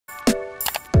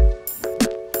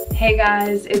Hey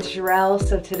guys, it's Zhirelle.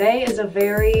 So today is a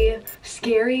very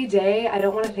scary day. I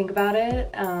don't want to think about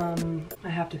it. I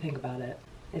have to think about it.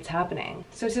 It's happening.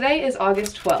 So today is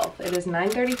August 12th. It is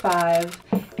 9:35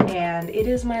 and it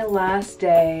is my last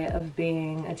day of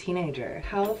being a teenager.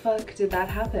 How the fuck did that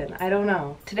happen? I don't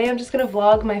know. Today I'm just gonna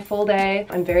vlog my full day.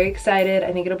 I'm very excited.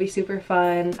 I think it'll be super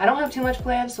fun. I don't have too much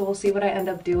planned, so we'll see what I end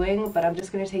up doing, but I'm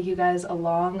just gonna take you guys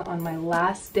along on my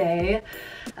last day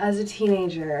as a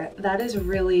teenager. That is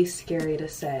really scary to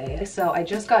say. So I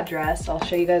just got dressed. I'll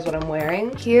show you guys what I'm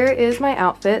wearing. Here is my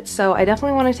outfit. So I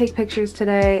definitely want to take pictures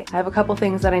today. I have a couple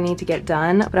things that I need to get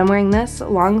done, but I'm wearing this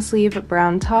long sleeve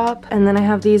brown top, and then I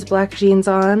have these black jeans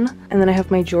on, and then I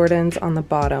have my Jordans on the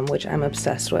bottom, which I'm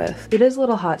obsessed with. It is a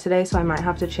little hot today, so I might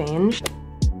have to change.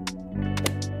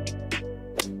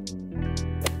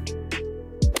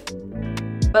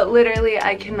 But literally,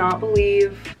 I cannot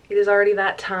believe it is already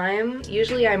that time.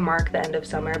 Usually I mark the end of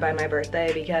summer by my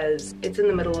birthday because it's in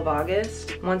the middle of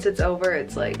August. Once it's over,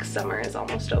 it's like summer is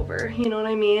almost over, you know what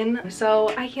I mean?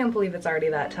 So I can't believe it's already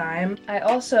that time. I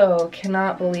also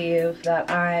cannot believe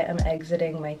that I am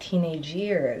exiting my teenage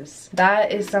years.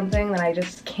 That is something that I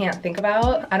just can't think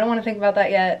about. I don't want to think about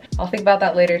that yet. I'll think about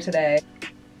that later today.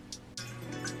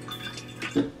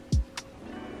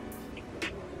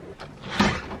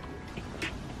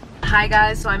 Hi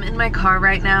guys, so I'm in my car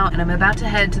right now and I'm about to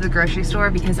head to the grocery store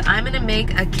because I'm gonna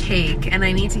make a cake and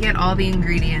I need to get all the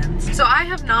ingredients. So I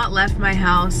have not left my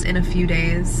house in a few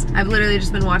days. I've literally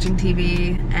just been watching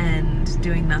TV and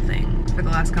doing nothing for the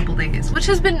last couple days, which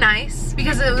has been nice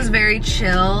because it was very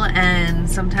chill and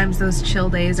sometimes those chill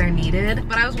days are needed.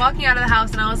 But I was walking out of the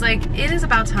house and I was like, it is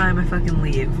about time I fucking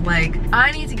leave. Like,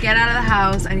 I need to get out of the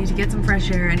house, I need to get some fresh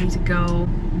air, I need to go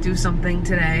do something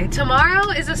today. Tomorrow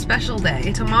is a special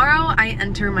day. Tomorrow I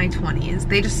enter my 20s.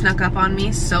 They just snuck up on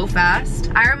me so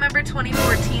fast. I remember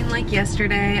 2014 like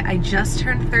yesterday. I just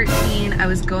turned 13. I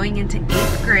was going into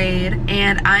 8th grade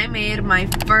and I made my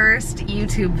first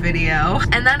YouTube video.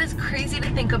 And that is crazy to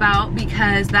think about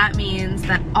because that means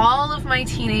that all of my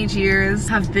teenage years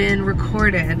have been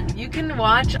recorded. You can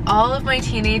watch all of my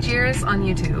teenage years on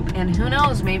YouTube, and who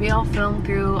knows, maybe I'll film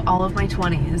through all of my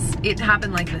 20s. It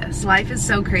happened like this. Life is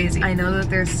so crazy. I know that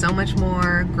there's so much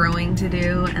more growing to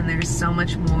do and there's so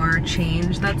much more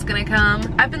change that's gonna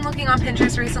come. I've been looking on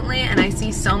Pinterest recently and I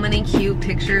see so many cute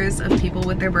pictures of people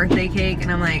with their birthday cake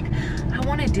and I'm like, I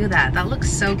want to do that. That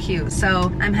looks so cute. So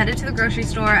I'm headed to the grocery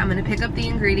store. I'm gonna pick up the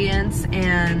ingredients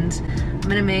and I'm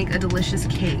gonna make a delicious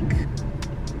cake.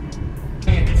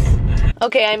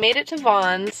 Okay, I made it to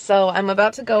Vaughn's, so I'm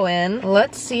about to go in.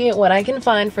 Let's see what I can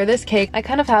find for this cake. I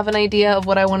kind of have an idea of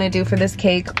what I want to do for this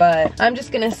cake, but I'm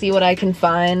just gonna see what I can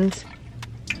find.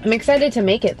 I'm excited to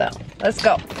make it though. Let's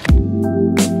go.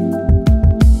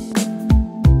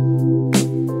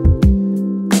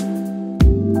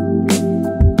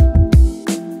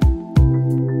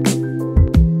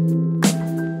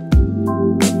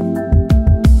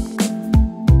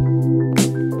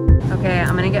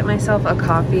 Get myself a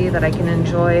coffee that I can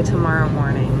enjoy tomorrow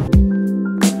morning.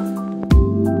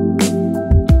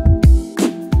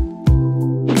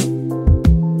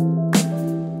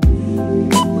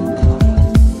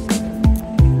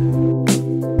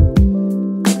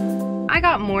 I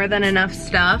got more than enough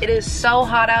stuff. It is so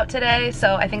hot out today,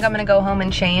 so I think I'm gonna go home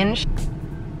and change.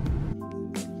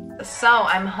 So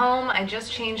I'm home. I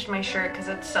just changed my shirt because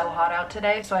it's so hot out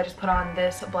today, so I just put on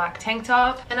this black tank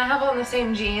top and I have on the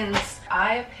same jeans.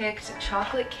 I picked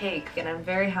chocolate cake and I'm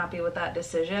very happy with that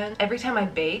decision. Every time I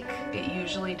bake, it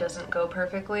usually doesn't go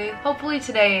perfectly. Hopefully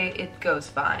today it goes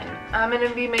fine. I'm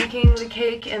gonna be making the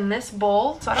cake in this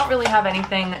bowl, so I don't really have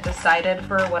anything decided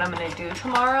for what I'm gonna do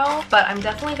tomorrow, but I'm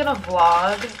definitely gonna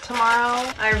vlog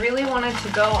tomorrow. I really wanted to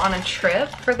go on a trip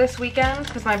for this weekend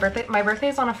because my birthday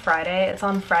is on a Friday. It's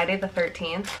on Friday the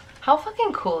 13th. How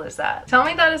fucking cool is that? Tell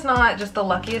me that is not just the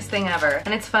luckiest thing ever.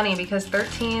 And it's funny because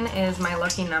 13 is my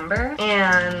lucky number,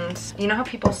 and you know how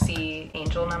people see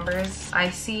angel numbers? I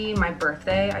see my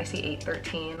birthday, I see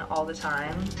 813 all the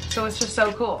time. So it's just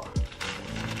so cool.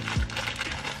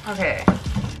 Okay.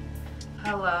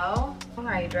 Hello?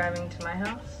 Are you driving to my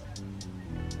house?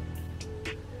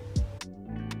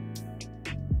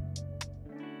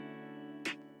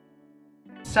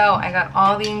 So I got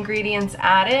all the ingredients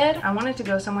added. I wanted to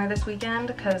go somewhere this weekend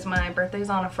because my birthday's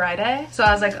on a Friday. So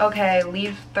I was like, okay,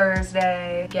 leave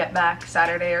Thursday, get back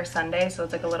Saturday or Sunday. So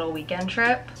it's like a little weekend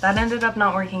trip. That ended up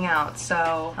not working out.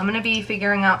 So I'm gonna be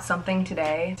figuring out something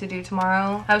today to do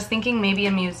tomorrow. I was thinking maybe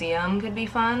a museum could be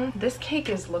fun. This cake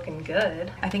is looking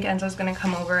good. I think Enzo's gonna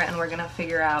come over and we're gonna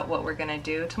figure out what we're gonna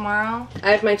do tomorrow.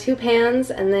 I have my 2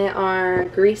 pans and they are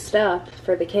greased up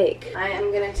for the cake. I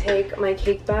am gonna take my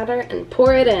cake batter and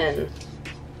pour it in.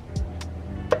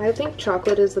 I think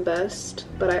chocolate is the best,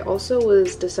 but I also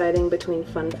was deciding between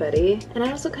funfetti and I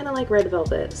also kind of like red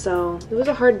velvet, so it was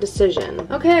a hard decision.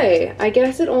 Okay, I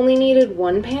guess it only needed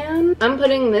 1 pan. I'm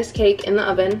putting this cake in the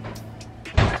oven.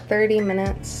 30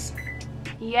 minutes.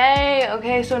 Yay!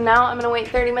 Okay, so now I'm gonna wait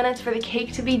 30 minutes for the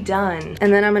cake to be done.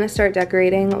 And then I'm gonna start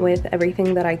decorating with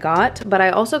everything that I got. But I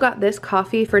also got this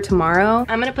coffee for tomorrow.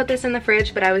 I'm gonna put this in the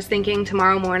fridge, but I was thinking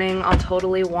tomorrow morning I'll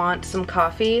totally want some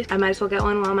coffee. I might as well get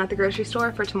one while I'm at the grocery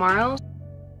store for tomorrow.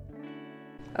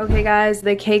 Okay guys,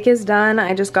 the cake is done.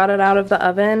 I just got it out of the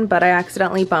oven, but I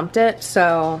accidentally bumped it,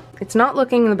 so it's not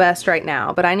looking the best right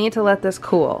now, but I need to let this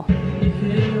cool.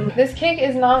 This cake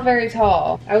is not very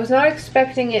tall. I was not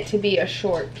expecting it to be a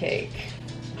short cake.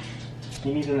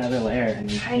 You need another layer.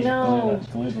 And I know.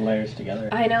 Glue the layers together.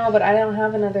 I know, but I don't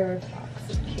have another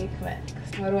box of cake mix.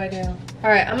 What do I do?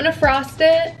 Alright, I'm gonna frost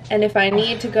it, and if I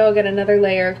need to go get another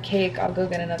layer of cake, I'll go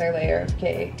get another layer of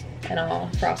cake, and I'll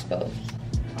frost both.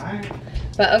 Alright.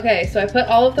 But okay, so I put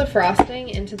all of the frosting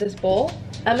into this bowl.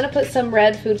 I'm gonna put some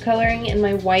red food coloring in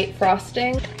my white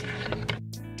frosting.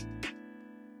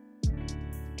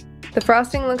 The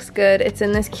frosting looks good. It's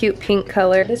in this cute pink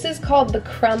color. This is called the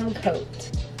crumb coat.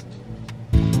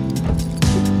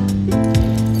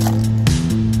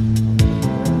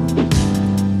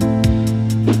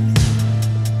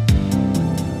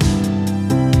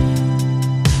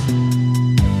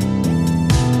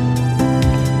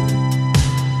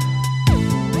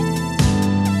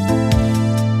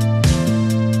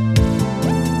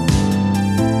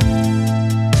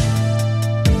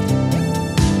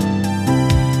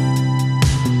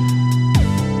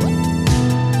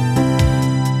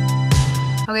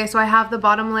 Okay, so I have the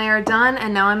bottom layer done,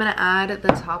 and now I'm gonna add the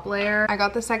top layer. I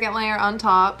got the second layer on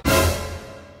top.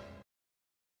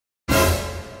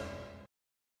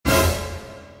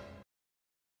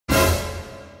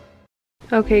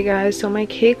 Okay guys, so my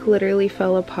cake literally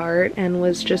fell apart and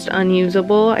was just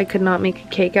unusable. I could not make a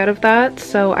cake out of that,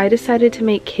 so I decided to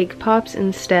make cake pops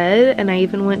instead, and I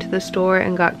even went to the store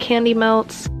and got candy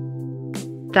melts.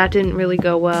 That didn't really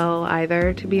go well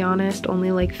either, to be honest.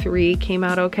 Only like 3 came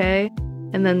out okay.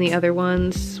 And then the other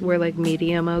ones were like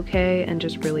medium okay and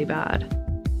just really bad.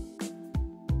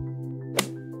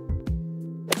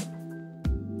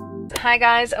 Hi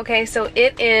guys, okay, so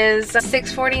it is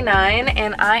 6:49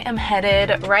 and I am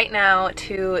headed right now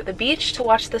to the beach to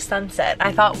watch the sunset.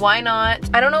 I thought, why not?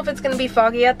 I don't know if it's gonna be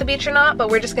foggy at the beach or not, but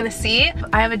we're just gonna see.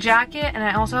 I have a jacket and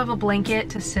I also have a blanket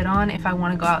to sit on if I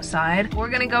wanna go outside. We're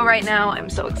gonna go right now. I'm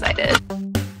so excited.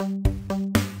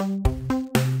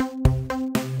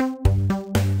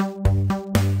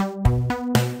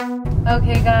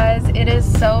 Okay guys, it is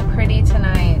so pretty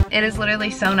tonight. It is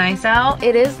literally so nice out.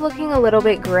 It is looking a little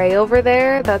bit gray over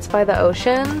there. That's by the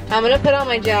ocean. I'm gonna put on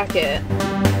my jacket.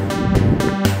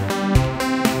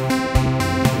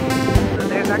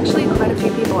 There's actually quite a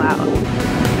few people out.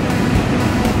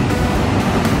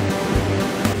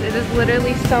 It is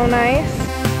literally so nice.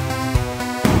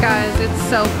 Guys, it's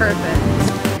so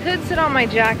perfect. I could sit on my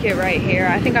jacket right here.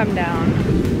 I think I'm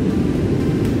down.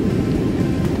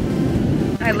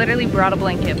 I literally brought a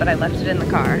blanket, but I left it in the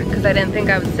car because I didn't think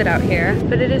I would sit out here.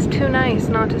 But it is too nice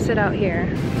not to sit out here.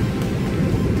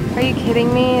 Are you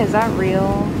kidding me? Is that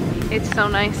real? It's so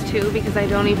nice too because I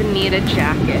don't even need a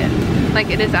jacket. Like,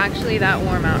 it is actually that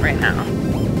warm out right now.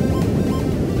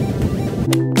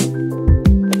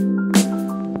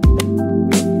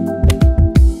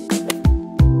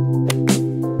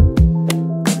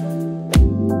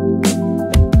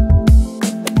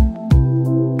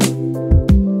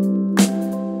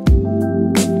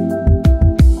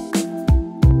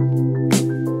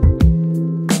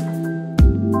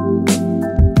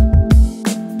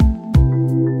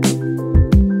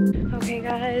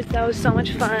 That was so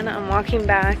much fun. I'm walking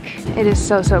back. It is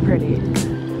so, so pretty.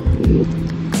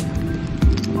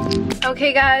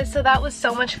 Okay guys, so that was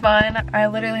so much fun. I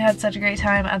literally had such a great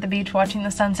time at the beach watching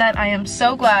the sunset. I am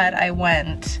so glad I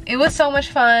went. It was so much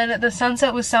fun. The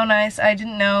sunset was so nice. I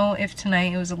didn't know if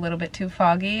tonight it was a little bit too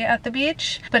foggy at the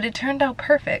beach, but it turned out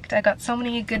perfect. I got so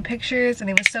many good pictures and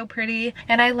it was so pretty.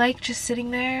 And I like just sitting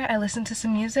there. I listened to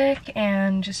some music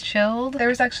and just chilled. There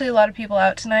was actually a lot of people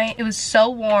out tonight. It was so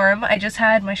warm. I just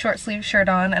had my short sleeve shirt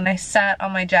on and I sat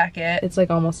on my jacket. It's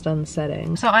like almost done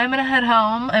setting. So I'm gonna head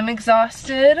home. I'm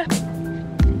exhausted.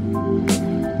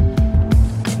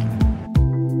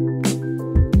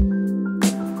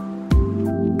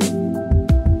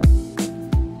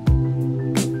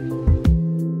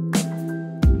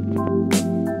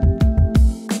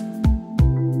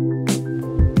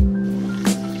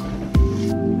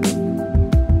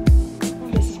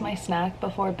 Snack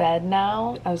before bed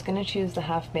now. I was gonna choose the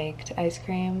half-baked ice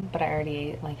cream, but I already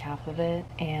ate like half of it,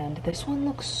 and this one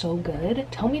looks so good.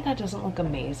 Tell me that doesn't look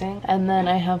amazing. And then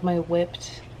I have my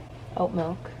whipped oat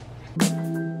milk.